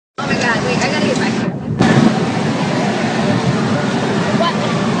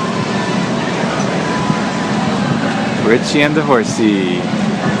Richie and the horsey.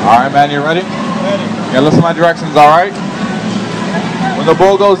 All right, man, you ready? Ready. Yeah, listen to my directions, all right? When the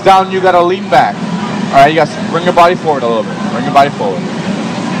bull goes down, you got to lean back. All right, you got to bring your body forward a little bit. Bring your body forward.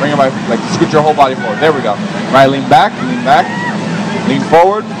 Bring your body, like scoot your whole body forward. There we go. All right, lean back, lean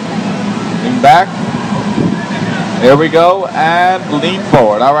forward, lean back. There we go, and lean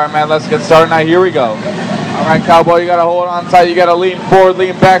forward. All right, man, let's get started now. Here we go. All right, cowboy, you got to hold on tight. You got to lean forward,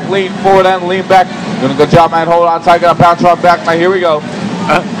 lean forward, and lean back. Doing a good job, man. Hold on tight. Got to bounce right back. Now, here we go.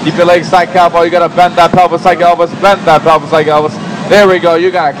 Keep your legs tight, cowboy. You got to bend that pelvis like Elvis. Bend that pelvis like Elvis. There we go. You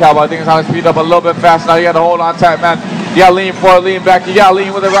got it, cowboy. I think it's time to speed up a little bit fast. Now, you got to hold on tight, man. You got to lean forward, lean back. You got to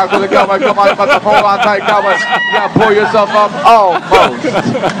lean with it, rock with it, cowboy. Come on, hold on tight, cowboy. You got to pull yourself up. Almost.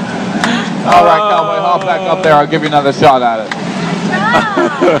 All right, cowboy. Hop back up there. I'll give you another shot at it.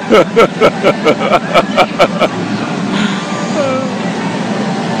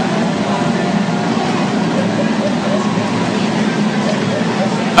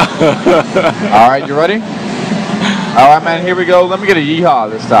 All right, you ready? All right, man, here we go. Let me get a yeehaw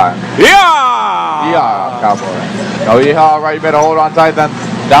this time. Yeah! Yeehaw, cowboy. No yeehaw, all right, you better hold on tight then.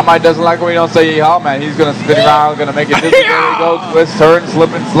 That might doesn't like when we don't say yeehaw, man. He's going to spin around, going to make it dizzy. There he goes, twist, turn, slip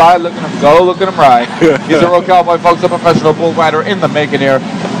and slide. Look at him go, look at him ride. He's a real cowboy, folks, a professional bull rider in the making here.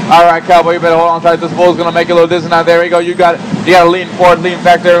 All right, cowboy, you better hold on tight. This bull's going to make you a little dizzy now. There you go. You got it. You got to lean forward, lean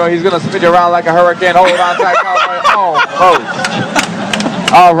back. There you go. He's going to spin you around like a hurricane. Hold on tight, cowboy. Almost.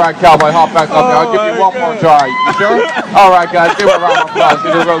 All right, cowboy, hop back up there. I'll give you one more try. You sure? All right, guys, give a round of applause.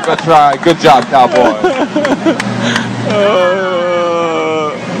 You did a real good try. Good job, cowboy.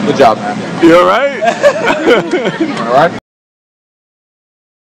 Good job, man. You all right? All right.